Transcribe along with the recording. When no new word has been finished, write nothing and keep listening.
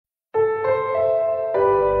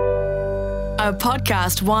A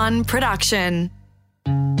Podcast One production.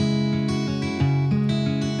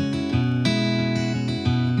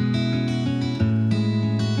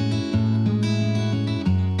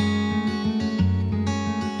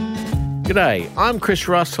 G'day, I'm Chris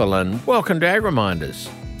Russell and welcome to AgReminders.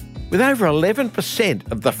 With over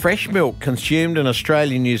 11% of the fresh milk consumed in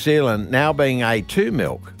Australia and New Zealand now being A2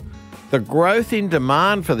 milk, the growth in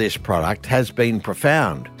demand for this product has been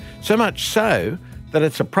profound, so much so that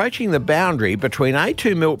it's approaching the boundary between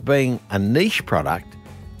A2 milk being a niche product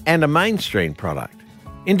and a mainstream product.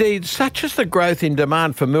 Indeed, such is the growth in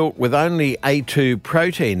demand for milk with only A2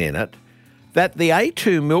 protein in it, that the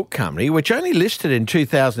A2 Milk Company, which only listed in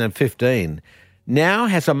 2015, now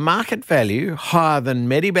has a market value higher than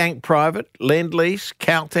Medibank Private, Lendlease,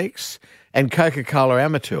 Caltex and Coca-Cola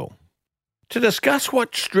Amatil. To discuss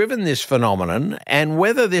what's driven this phenomenon and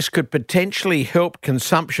whether this could potentially help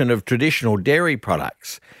consumption of traditional dairy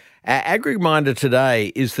products, our AgReminder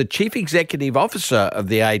today is the Chief Executive Officer of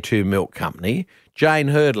the A2 Milk Company, Jayne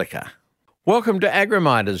Hrdlicka. Welcome to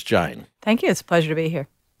AgReminders, Jayne. Thank you. It's a pleasure to be here.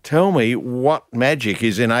 Tell me what magic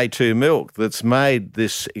is in A2 milk that's made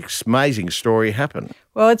this amazing story happen.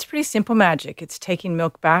 Well, it's pretty simple magic. It's taking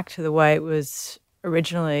milk back to the way it was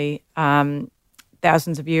originally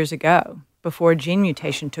thousands of years ago, before gene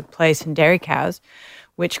mutation took place in dairy cows,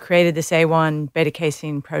 which created this A1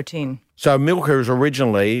 beta-casein protein. So milk was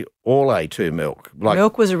originally all A2 milk?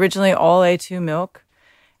 Milk was originally all A2 milk.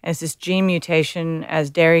 As this gene mutation, as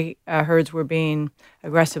dairy herds were being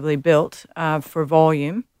aggressively built for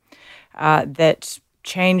volume, that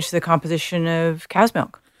changed the composition of cow's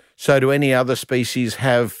milk. So do any other species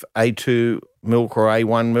have A2 milk or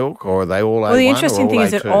A1 milk, or are they all A1? Well, the interesting thing A2?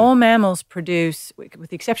 is that all mammals produce,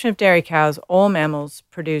 with the exception of dairy cows, all mammals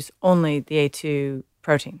produce only the A2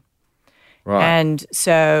 protein. Right. And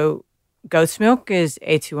so goat's milk is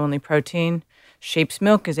A2 only protein. Sheep's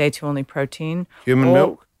milk is A2 only protein. Human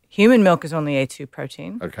milk? Human milk is only A2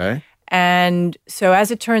 protein. Okay. And so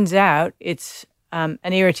as it turns out, it's an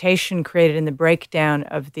irritation created in the breakdown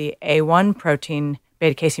of the A1 protein,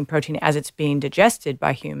 beta-casein protein, as it's being digested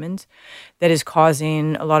by humans that is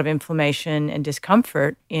causing a lot of inflammation and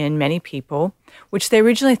discomfort in many people, which they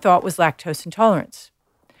originally thought was lactose intolerance.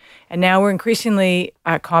 And now we're increasingly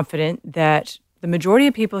confident that the majority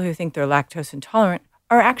of people who think they're lactose intolerant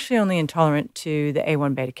are actually only intolerant to the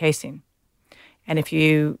A1 beta-casein. And if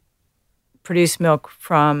you produce milk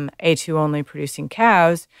from A2 only producing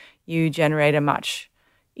cows, you generate a much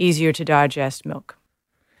easier to digest milk.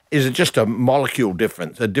 Is it just a molecule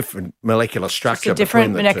difference, a different molecular structure? It's a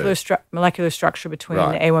different between the two? molecular structure between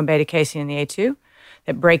Right. the A1 beta-casein and the A2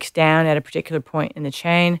 that breaks down at a particular point in the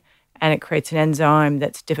chain, and it creates an enzyme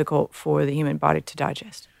that's difficult for the human body to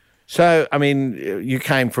digest. So, I mean, you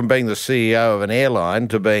came from being the CEO of an airline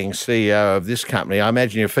to being CEO of this company. I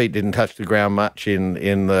imagine your feet didn't touch the ground much in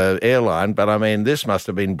the airline, but I mean, this must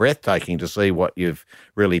have been breathtaking to see what you've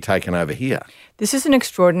really taken over here. This is an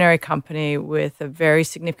extraordinary company with a very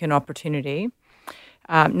significant opportunity,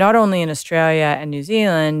 not only in Australia and New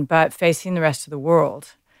Zealand, but facing the rest of the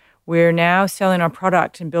world. We're now selling our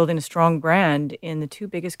product and building a strong brand in the two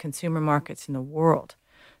biggest consumer markets in the world.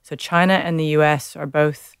 So China and the US are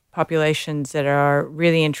both populations that are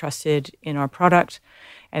really interested in our product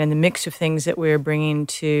and in the mix of things that we're bringing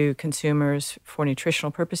to consumers for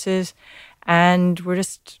nutritional purposes. And we're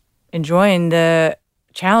just enjoying the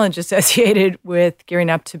challenge associated with gearing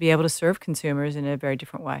up to be able to serve consumers in a very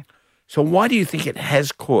different way. So why do you think it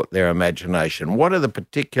has caught their imagination? What are the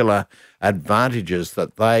particular advantages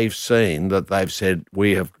that they've seen that they've said,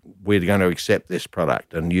 we're going to accept this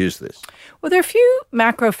product and use this? Well, there are a few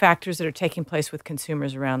macro factors that are taking place with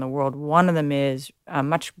consumers around the world. One of them is a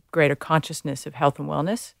much greater consciousness of health and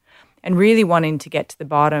wellness and really wanting to get to the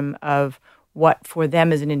bottom of what for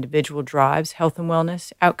them as an individual drives health and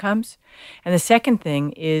wellness outcomes. And the second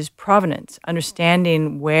thing is provenance,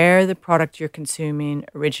 understanding where the product you're consuming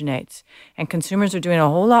originates. And consumers are doing a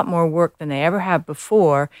whole lot more work than they ever have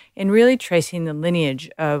before in really tracing the lineage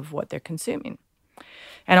of what they're consuming.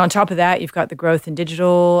 And on top of that, you've got the growth in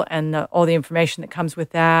digital and all the information that comes with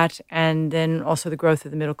that, and then also the growth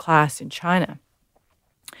of the middle class in China.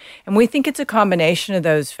 And we think it's a combination of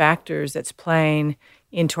those factors that's playing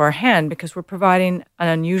into our hand because we're providing an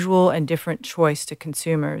unusual and different choice to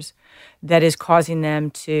consumers that is causing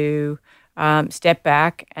them to step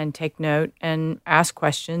back and take note and ask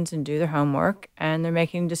questions and do their homework, and they're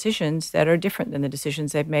making decisions that are different than the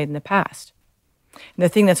decisions they've made in the past. And the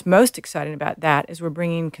thing that's most exciting about that is we're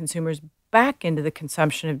bringing consumers back into the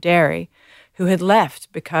consumption of dairy who had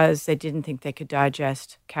left because they didn't think they could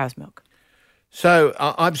digest cow's milk. So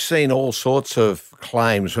I've seen all sorts of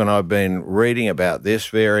claims when I've been reading about this,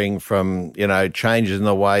 varying from, changes in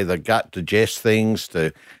the way the gut digests things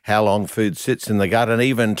to how long food sits in the gut and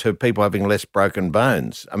even to people having less broken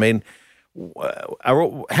bones. I mean,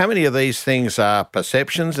 how many of these things are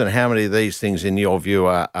perceptions and how many of these things, in your view,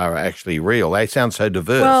 are actually real? They sound so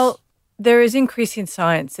diverse. Well, there is increasing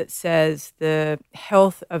science that says the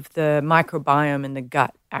health of the microbiome in the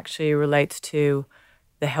gut actually relates to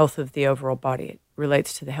the health of the overall body. It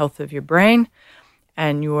relates to the health of your brain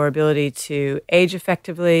and your ability to age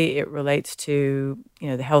effectively. It relates to,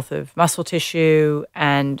 the health of muscle tissue.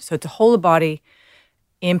 And so it's a whole of body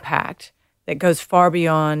impact that goes far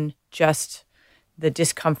beyond just the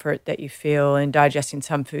discomfort that you feel in digesting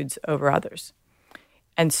some foods over others.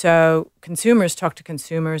 And so consumers talk to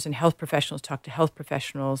consumers and health professionals talk to health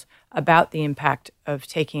professionals about the impact of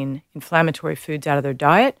taking inflammatory foods out of their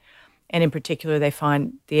diet. And in particular, they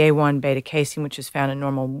find the A1 beta casein, which is found in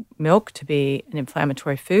normal milk, to be an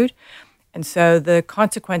inflammatory food. And so the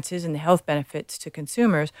consequences and the health benefits to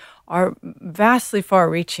consumers are vastly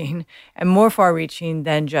far-reaching and more far-reaching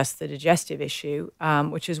than just the digestive issue,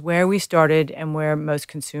 which is where we started and where most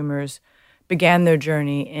consumers began their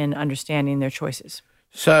journey in understanding their choices.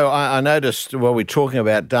 So I noticed while we're talking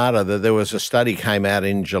about data that there was a study came out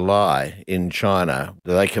in July in China.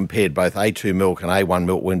 They compared both A2 milk and A1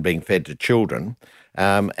 milk when being fed to children.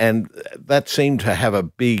 And that seemed to have a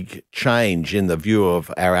big change in the view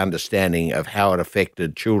of our understanding of how it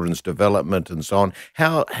affected children's development and so on.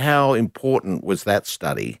 How important was that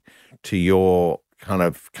study to your kind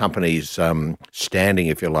of company's standing,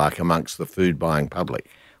 if you like, amongst the food buying public?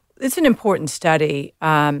 It's an important study,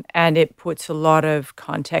 and it puts a lot of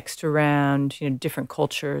context around different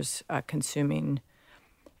cultures consuming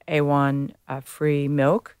A1 free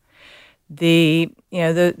milk. The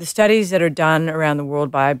studies that are done around the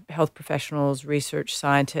world by health professionals, research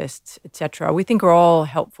scientists, et cetera, we think are all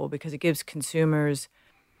helpful because it gives consumers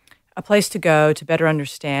a place to go to better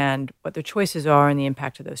understand what their choices are and the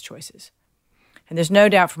impact of those choices. And there's no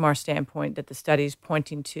doubt from our standpoint that the study is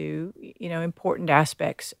pointing to, important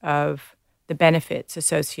aspects of the benefits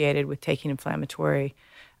associated with taking inflammatory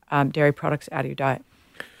dairy products out of your diet.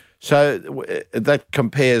 So that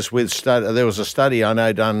compares with there was a study I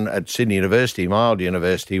know done at Sydney University, my old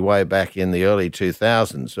university, way back in the early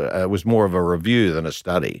 2000s. It was more of a review than a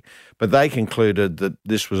study. But they concluded that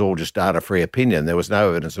this was all just data-free opinion. There was no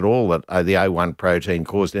evidence at all that the A1 protein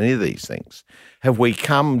caused any of these things. Have we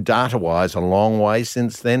come data-wise a long way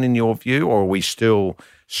since then, in your view, or are we still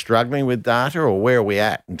struggling with data, or where are we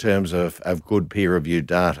at in terms of good peer-reviewed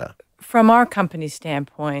data? From our company's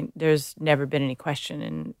standpoint, there's never been any question.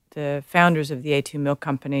 And the founders of the A2 Milk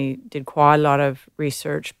Company did quite a lot of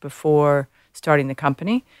research before starting the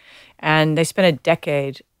company. And they spent a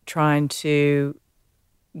decade trying to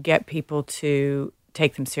get people to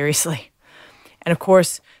take them seriously. And of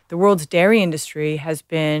course, the world's dairy industry has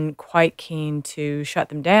been quite keen to shut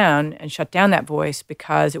them down and shut down that voice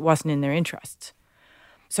because it wasn't in their interests.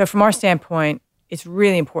 So from our standpoint, it's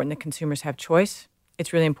really important that consumers have choice.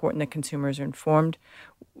 It's really important that consumers are informed.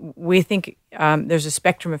 We think there's a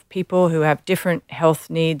spectrum of people who have different health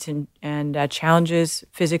needs and challenges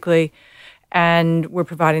physically, and we're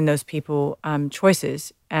providing those people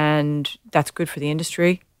choices, and that's good for the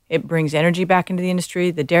industry. It brings energy back into the industry.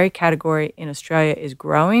 The dairy category in Australia is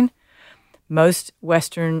growing. Most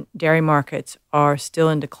Western dairy markets are still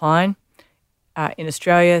in decline. In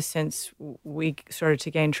Australia, since we started to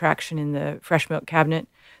gain traction in the fresh milk cabinet,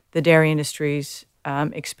 the dairy industry's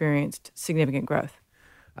experienced significant growth.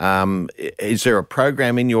 Is there a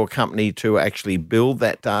program in your company to actually build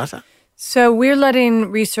that data? So we're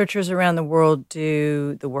letting researchers around the world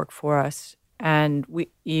do the work for us. And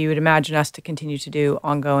you would imagine us to continue to do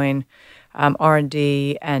ongoing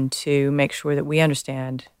R&D and to make sure that we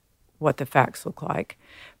understand what the facts look like.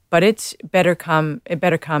 But it better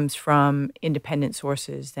comes from independent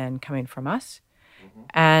sources than coming from us. Mm-hmm.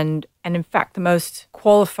 And in fact, the most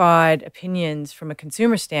qualified opinions from a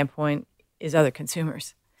consumer standpoint is other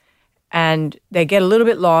consumers. And they get a little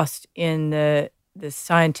bit lost in the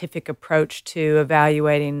scientific approach to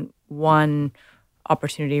evaluating one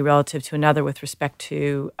opportunity relative to another with respect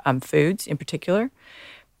to foods in particular.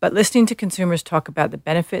 But listening to consumers talk about the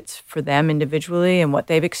benefits for them individually and what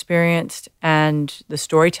they've experienced and the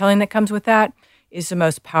storytelling that comes with that is the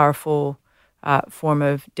most powerful form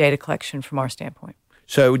of data collection from our standpoint.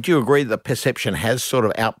 So would you agree that perception has sort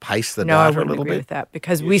of outpaced the data a little bit? No, I wouldn't agree with that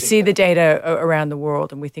because we see the data around the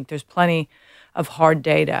world and we think there's plenty of hard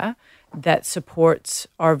data that supports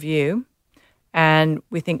our view. And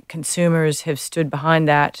we think consumers have stood behind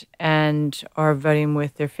that and are voting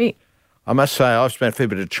with their feet. I must say I've spent a fair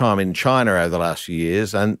bit of time in China over the last few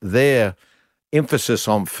years, and their emphasis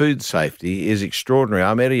on food safety is extraordinary.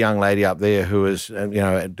 I met a young lady up there who was,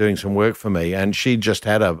 doing some work for me, and she just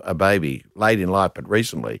had a baby late in life, but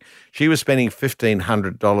recently. She was spending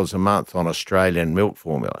 $1,500 a month on Australian milk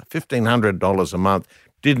formula. $1,500 a month.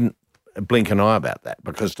 Didn't blink an eye about that,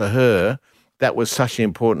 because to her, that was such an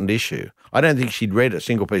important issue. I don't think she'd read a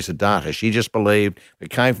single piece of data. She just believed it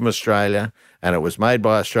came from Australia and it was made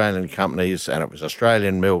by Australian companies and it was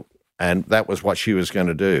Australian milk, and that was what she was going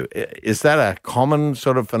to do. Is that a common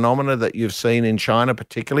sort of phenomena that you've seen in China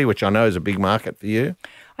particularly, which I know is a big market for you?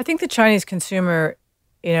 I think the Chinese consumer,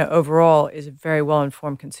 overall is a very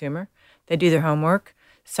well-informed consumer. They do their homework.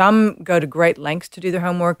 Some go to great lengths to do their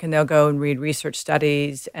homework, and they'll go and read research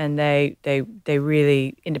studies, and they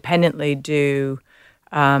really independently do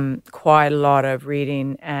quite a lot of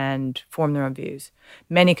reading and form their own views.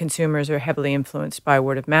 Many consumers are heavily influenced by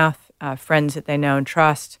word of mouth, friends that they know and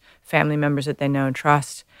trust, family members that they know and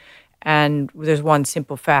trust. And there's one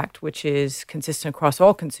simple fact, which is consistent across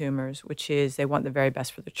all consumers, which is they want the very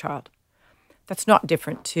best for their child. That's not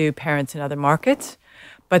different to parents in other markets,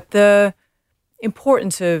 but the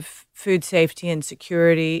importance of food safety and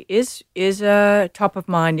security is a top of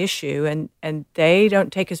mind issue, and they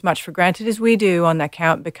don't take as much for granted as we do on that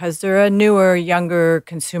count, because they're a newer, younger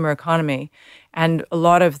consumer economy, and a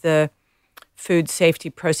lot of the food safety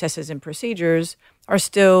processes and procedures are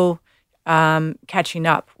still catching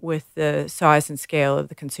up with the size and scale of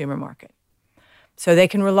the consumer market. So they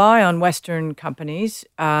can rely on Western companies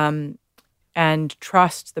and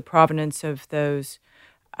trust the provenance of those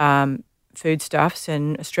foodstuffs,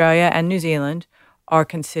 in Australia and New Zealand are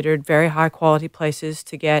considered very high quality places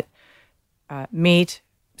to get meat,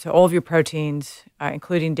 so all of your proteins,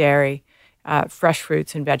 including dairy, fresh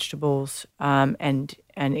fruits and vegetables, and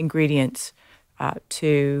ingredients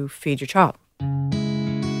to feed your child.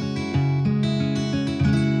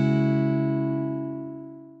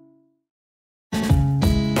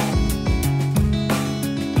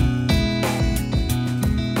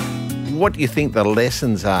 What do you think the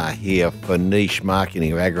lessons are here for niche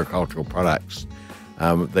marketing of agricultural products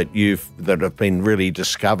that have been really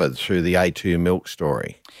discovered through the A2 milk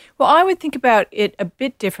story? Well, I would think about it a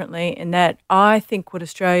bit differently in that I think what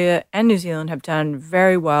Australia and New Zealand have done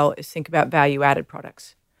very well is think about value-added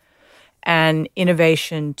products and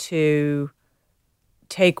innovation to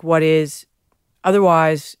take what is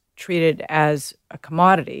otherwise treated as a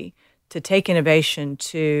commodity, to take innovation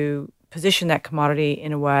to position that commodity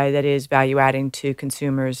in a way that is value-adding to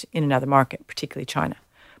consumers in another market, particularly China.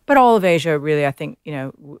 But all of Asia, really, I think,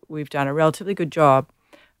 we've done a relatively good job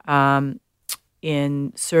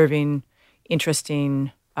in serving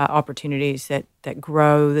interesting opportunities that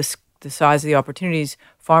grow the size of the opportunities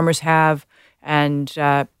farmers have and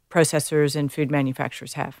processors and food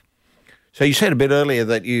manufacturers have. So you said a bit earlier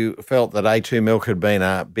that you felt that A2 milk had been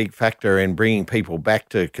a big factor in bringing people back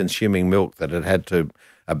to consuming milk that had to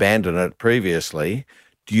abandon it previously.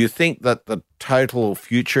 Do you think that the total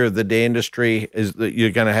future of the dairy industry is that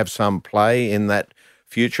you're going to have some play in that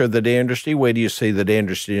future of the dairy industry? Where do you see the dairy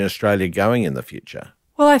industry in Australia going in the future?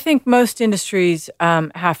 Well, I think most industries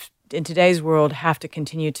in today's world have to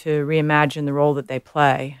continue to reimagine the role that they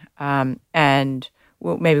play, and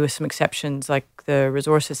maybe with some exceptions like the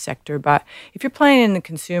resources sector. But if you're playing in the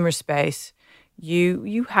consumer space,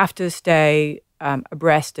 you have to stay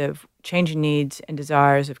abreast of changing needs and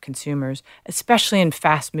desires of consumers, especially in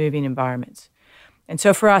fast-moving environments. And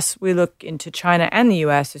so for us, we look into China and the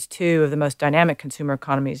U.S. as two of the most dynamic consumer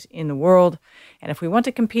economies in the world. And if we want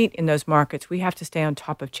to compete in those markets, we have to stay on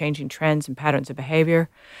top of changing trends and patterns of behavior.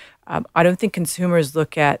 I don't think consumers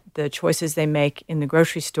look at the choices they make in the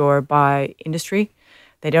grocery store by industry.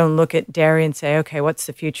 They don't look at dairy and say, okay, what's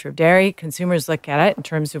the future of dairy? Consumers look at it in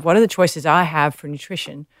terms of what are the choices I have for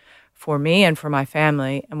nutrition for me and for my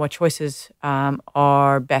family, and what choices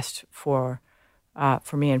are best for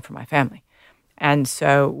me and for my family. And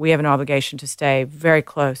so we have an obligation to stay very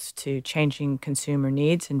close to changing consumer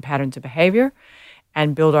needs and patterns of behavior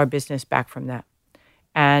and build our business back from that.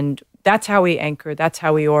 And that's how we anchor, that's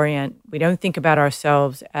how we orient. We don't think about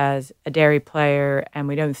ourselves as a dairy player, and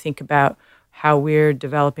we don't think about how we're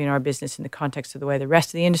developing our business in the context of the way the rest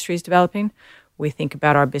of the industry is developing. We think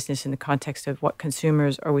about our business in the context of what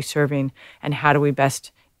consumers are we serving and how do we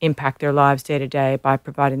best impact their lives day to day by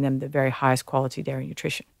providing them the very highest quality dairy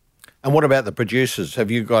nutrition. And what about the producers? Have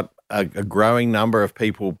you got a growing number of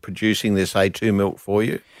people producing this A2 milk for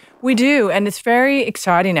you? We do, and it's very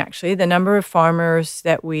exciting, actually, the number of farmers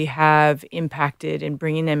that we have impacted in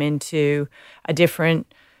bringing them into a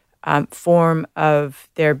different form of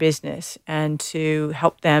their business and to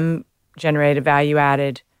help them generate a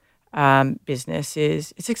value-added business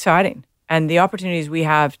it's exciting. And the opportunities we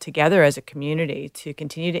have together as a community to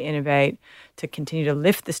continue to innovate, to continue to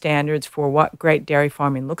lift the standards for what great dairy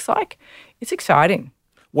farming looks like, it's exciting.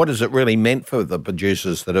 What has it really meant for the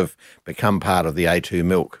producers that have become part of the A2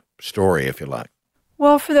 milk story, if you like?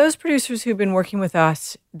 Well, for those producers who've been working with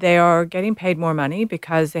us, they are getting paid more money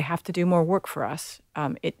because they have to do more work for us.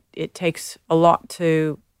 It takes a lot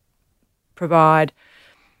to provide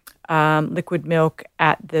liquid milk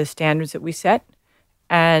at the standards that we set,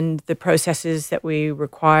 and the processes that we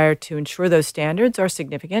require to ensure those standards are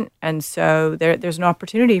significant. And so there's an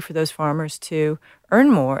opportunity for those farmers to earn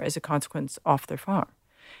more as a consequence off their farm.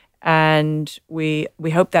 And we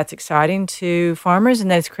hope that's exciting to farmers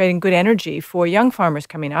and that it's creating good energy for young farmers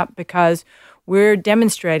coming up, because we're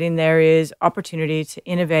demonstrating there is opportunity to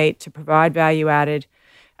innovate, to provide value added,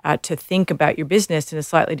 to think about your business in a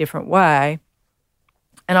slightly different way.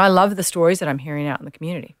 And I love the stories that I'm hearing out in the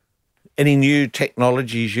community. Any new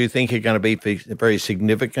technologies you think are going to be very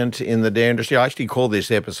significant in the dairy industry? I actually call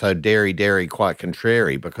this episode Dairy Quite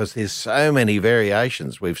Contrary, because there's so many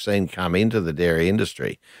variations we've seen come into the dairy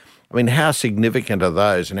industry. I mean, how significant are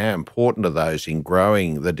those and how important are those in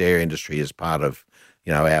growing the dairy industry as part of,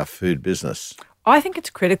 our food business? I think it's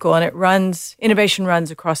critical, and innovation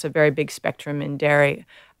runs across a very big spectrum in dairy.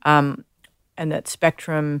 And that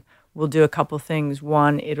spectrum will do a couple of things.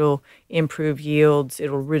 One, it'll improve yields,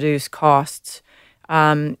 it'll reduce costs,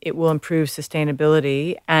 it will improve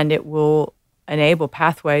sustainability, and it will enable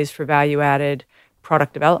pathways for value-added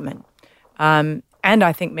product development. And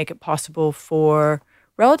I think make it possible for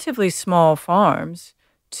relatively small farms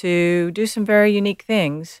to do some very unique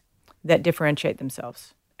things that differentiate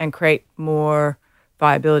themselves and create more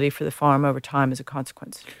viability for the farm over time as a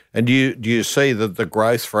consequence. And do you see that the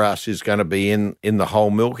growth for us is going to be in the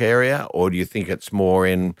whole milk area, or do you think it's more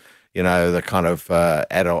in the kind of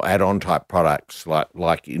add-on type products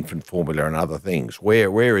like infant formula and other things?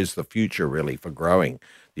 Where is the future really for growing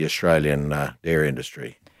the Australian dairy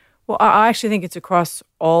industry? Well, I actually think it's across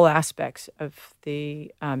all aspects of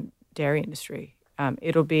the dairy industry.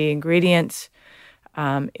 It'll be ingredients,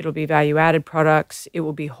 it'll be value-added products, it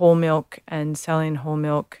will be whole milk and selling whole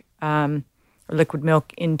milk or liquid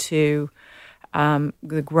milk into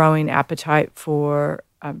the growing appetite for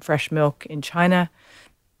fresh milk in China.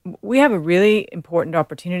 We have a really important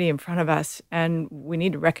opportunity in front of us, and we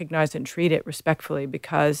need to recognize and treat it respectfully,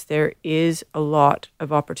 because there is a lot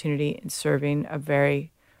of opportunity in serving a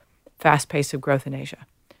very fast pace of growth in Asia.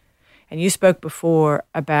 And you spoke before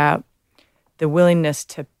about the willingness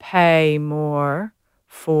to pay more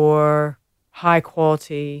for high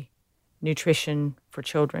quality nutrition for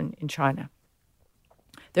children in China.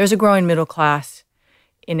 There's a growing middle class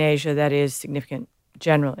in Asia that is significant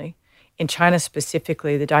generally. In China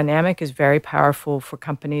specifically, the dynamic is very powerful for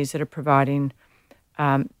companies that are providing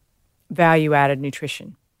value-added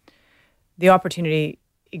nutrition. The opportunity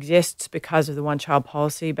exists because of the one-child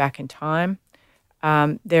policy back in time.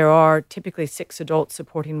 There are typically 6 adults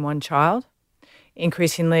supporting one child.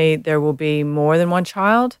 Increasingly, there will be more than one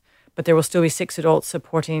child, but there will still be 6 adults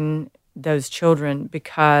supporting those children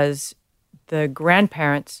because the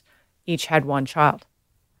grandparents each had one child.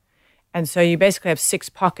 And so you basically have 6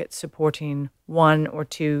 pockets supporting 1 or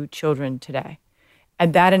 2 children today.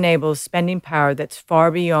 And that enables spending power that's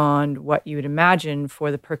far beyond what you would imagine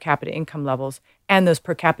for the per capita income levels, and those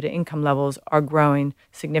per capita income levels are growing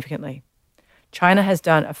significantly. China has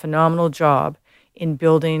done a phenomenal job in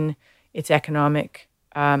building its economic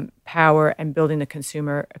power and building the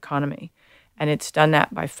consumer economy. And it's done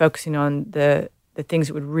that by focusing on the things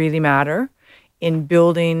that would really matter in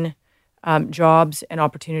building jobs and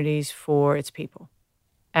opportunities for its people.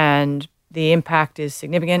 And the impact is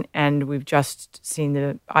significant, and we've just seen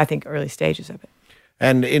the, I think, early stages of it.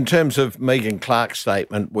 And in terms of Megan Clark's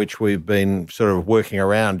statement, which we've been sort of working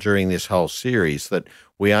around during this whole series, that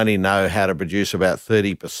we only know how to produce about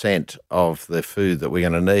 30% of the food that we're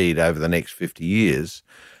going to need over the next 50 years,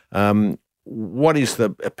 what is the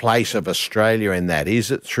place of Australia in that? Is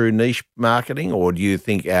it through niche marketing, or do you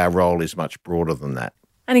think our role is much broader than that?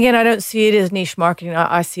 And again, I don't see it as niche marketing.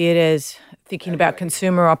 I see it as thinking about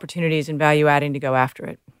consumer opportunities and value adding to go after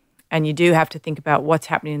it. And you do have to think about what's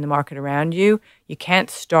happening in the market around you. You can't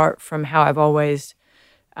start from how I've always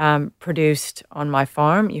produced on my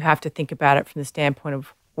farm. You have to think about it from the standpoint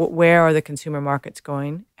of where are the consumer markets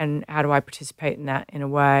going, and how do I participate in that in a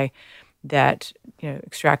way that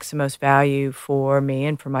extracts the most value for me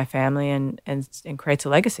and for my family, and creates a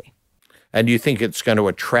legacy. And do you think it's going to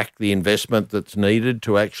attract the investment that's needed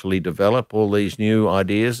to actually develop all these new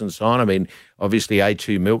ideas and so on? I mean, obviously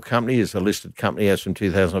A2 Milk Company is a listed company as from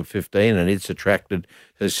 2015, and it's attracted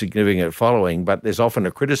a significant following. But there's often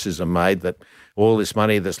a criticism made that all this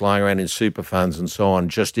money that's lying around in super funds and so on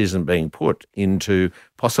just isn't being put into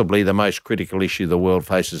possibly the most critical issue the world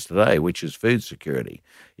faces today, which is food security.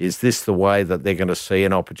 Is this the way that they're going to see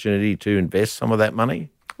an opportunity to invest some of that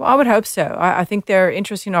money? Well, I would hope so. I think there are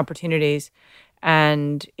interesting opportunities,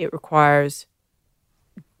 and it requires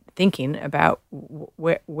thinking about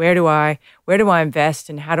where do I invest,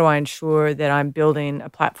 and how do I ensure that I'm building a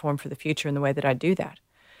platform for the future in the way that I do that.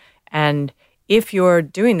 And if you're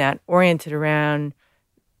doing that oriented around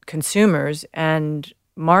consumers and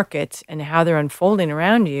markets and how they're unfolding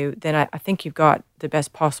around you, then I think you've got the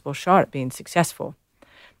best possible shot at being successful.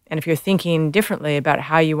 And if you're thinking differently about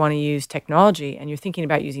how you want to use technology, and you're thinking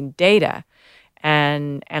about using data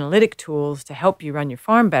and analytic tools to help you run your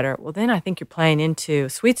farm better, well, then I think you're playing into a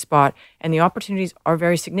sweet spot, and the opportunities are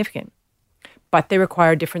very significant. But they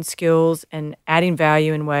require different skills and adding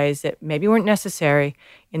value in ways that maybe weren't necessary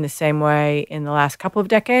in the same way in the last couple of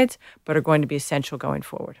decades, but are going to be essential going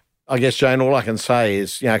forward. I guess, Jayne, all I can say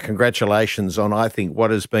is, congratulations on, I think, what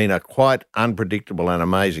has been a quite unpredictable and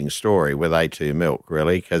amazing story with A2 Milk,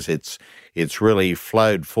 really, because it's really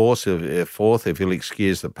flowed forth, if you'll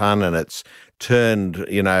excuse the pun, and it's turned,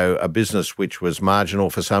 a business which was marginal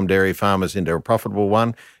for some dairy farmers into a profitable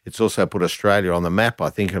one. It's also put Australia on the map, I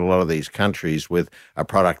think, in a lot of these countries with a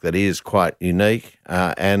product that is quite unique.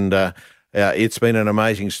 It's been an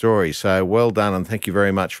amazing story. So well done, and thank you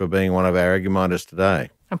very much for being one of our AgriMinders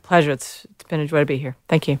today. A pleasure. It's been a joy to be here.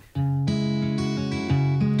 Thank you.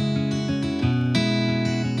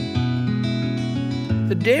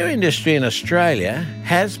 The dairy industry in Australia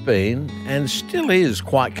has been and still is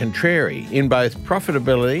quite contrary in both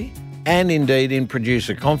profitability and indeed in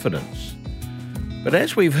producer confidence. But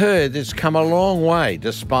as we've heard, it's come a long way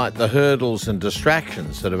despite the hurdles and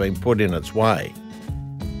distractions that have been put in its way.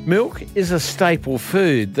 Milk is a staple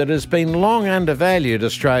food that has been long undervalued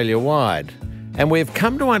Australia-wide, and we've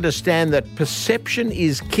come to understand that perception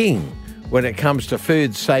is king when it comes to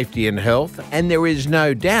food safety and health, and there is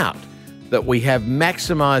no doubt that we have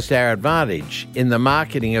maximised our advantage in the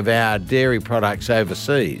marketing of our dairy products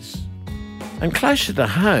overseas. And closer to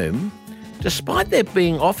home, despite there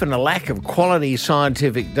being often a lack of quality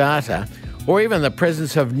scientific data or even the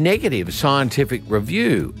presence of negative scientific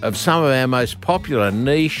review of some of our most popular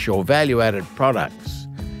niche or value-added products,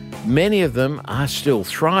 many of them are still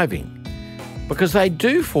thriving because they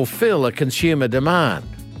do fulfil a consumer demand.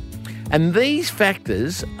 And these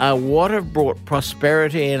factors are what have brought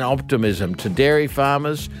prosperity and optimism to dairy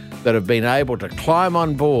farmers that have been able to climb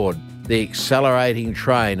on board the accelerating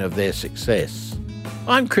train of their success.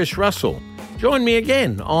 I'm Chris Russell. Join me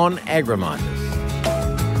again on AgriMinders.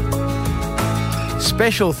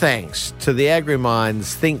 Special thanks to the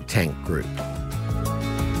AgriMinds think tank group.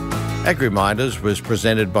 AgriMinders was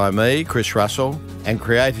presented by me, Chris Russell, and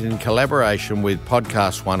created in collaboration with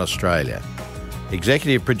Podcast One Australia.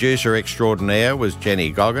 Executive producer extraordinaire was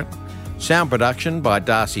Jenny Goggin. Sound production by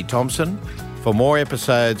Darcy Thompson. For more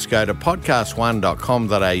episodes, go to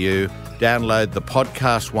podcastone.com.au, download the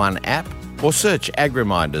Podcast One app, or search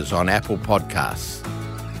AgriMinders on Apple Podcasts.